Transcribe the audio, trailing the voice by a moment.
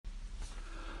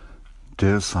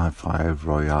Dear Sci-Fi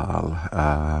Royale,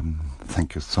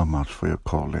 thank you so much for your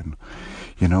call-in.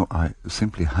 You know, I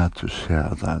simply had to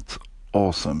share that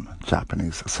awesome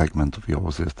Japanese segment of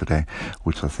yours yesterday,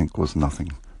 which I think was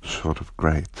nothing short of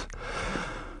great.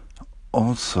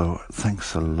 Also,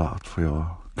 thanks a lot for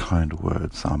your kind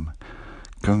words. I'm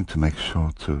going to make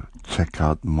sure to check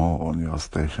out more on your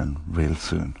station real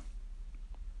soon.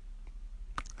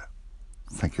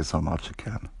 Thank you so much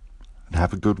again, and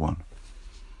have a good one.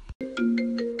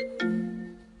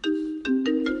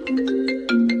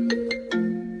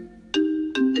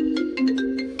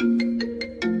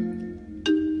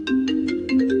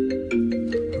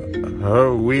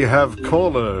 Oh, we have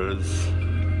callers.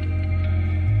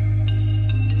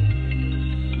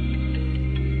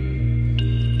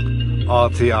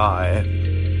 RTI,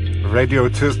 Radio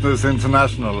Business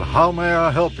International. How may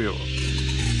I help you?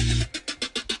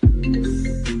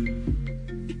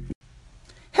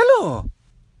 Hello,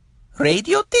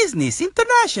 Radio Business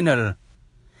International.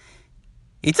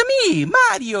 It's me,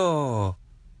 Mario.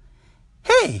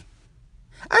 Hey,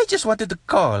 I just wanted to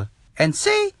call and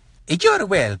say you're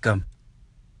welcome.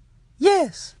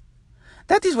 Yes,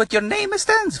 that is what your name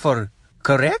stands for,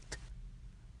 correct?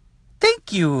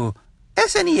 Thank you,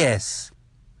 SNES.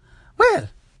 Well,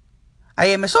 I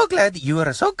am so glad you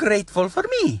are so grateful for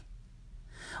me.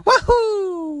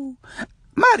 Wahoo!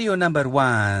 Mario number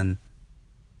 1.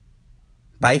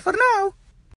 Bye for now.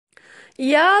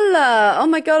 Yalla! Oh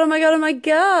my god, oh my god, oh my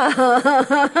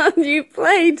god! You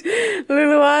played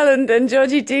Lulu Island and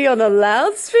Georgie D on a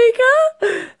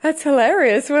loudspeaker? That's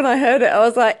hilarious. When I heard it, I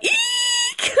was like, eek!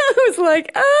 I was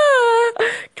like,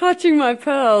 clutching my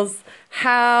pearls.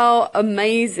 How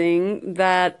amazing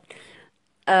that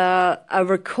a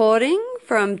recording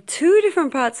from 2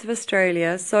 different parts of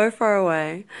Australia, so far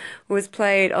away, was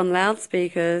played on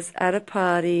loudspeakers at a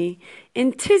party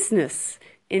in Tisnes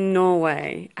in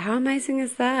Norway. How amazing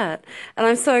is that? And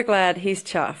I'm so glad he's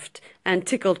chuffed and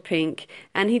tickled pink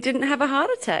and he didn't have a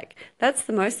heart attack. That's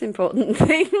the most important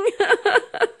thing.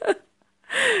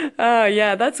 Oh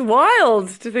yeah, that's wild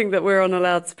to think that we're on a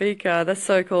loudspeaker. That's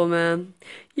so cool, man.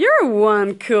 You're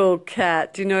one cool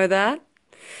cat. Do you know that?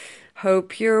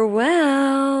 Hope you're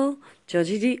well.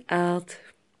 Georgie D out.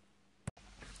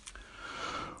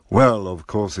 Well, of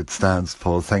course it stands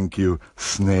for thank you,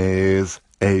 SNES,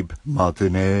 Abe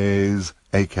Martinez,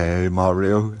 aka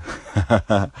Mario.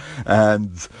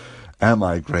 And am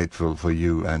I grateful for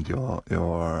you and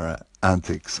your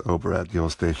antics over at your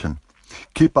station.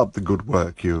 Keep up the good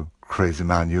work, you crazy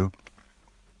man, you.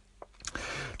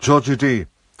 Georgie D,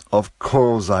 of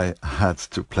course I had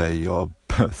to play your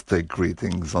birthday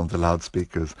greetings on the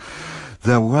loudspeakers.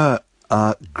 There were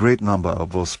a great number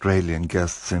of Australian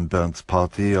guests in Bernd's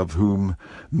party, of whom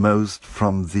most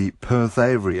from the Perth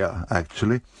area,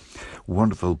 actually.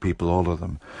 Wonderful people, all of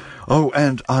them. Oh,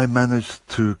 and I managed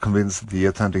to convince the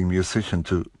attending musician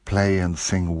to play and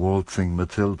sing Waltzing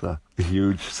Matilda. A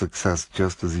huge success,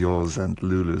 just as yours and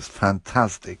Lulu's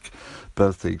fantastic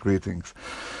birthday greetings.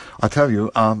 I tell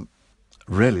you, I'm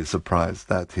really surprised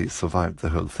that he survived the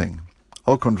whole thing.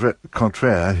 Au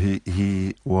contraire,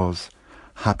 he was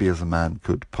happy as a man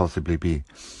could possibly be.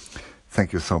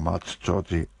 Thank you so much,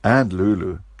 Georgie, and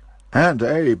Lulu, and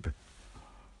Abe.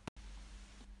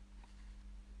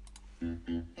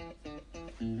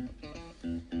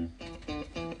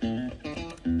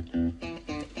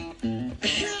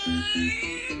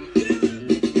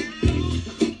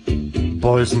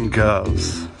 Boys and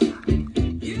girls,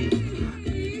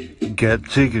 get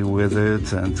jiggy with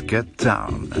it and get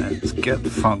down and get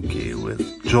funky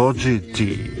with Georgie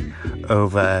D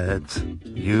over at,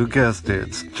 you guessed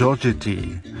it, Georgie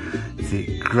D,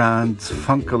 the grand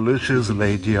funkalicious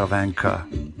lady of Anchor.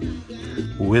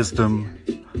 Wisdom,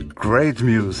 great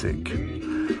music,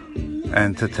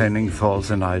 entertaining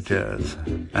thoughts and ideas,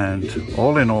 and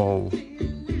all in all,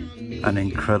 an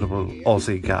incredible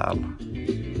Aussie gal.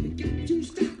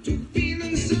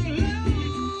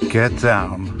 Get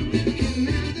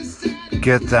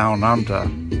down under,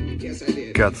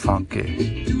 get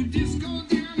funky.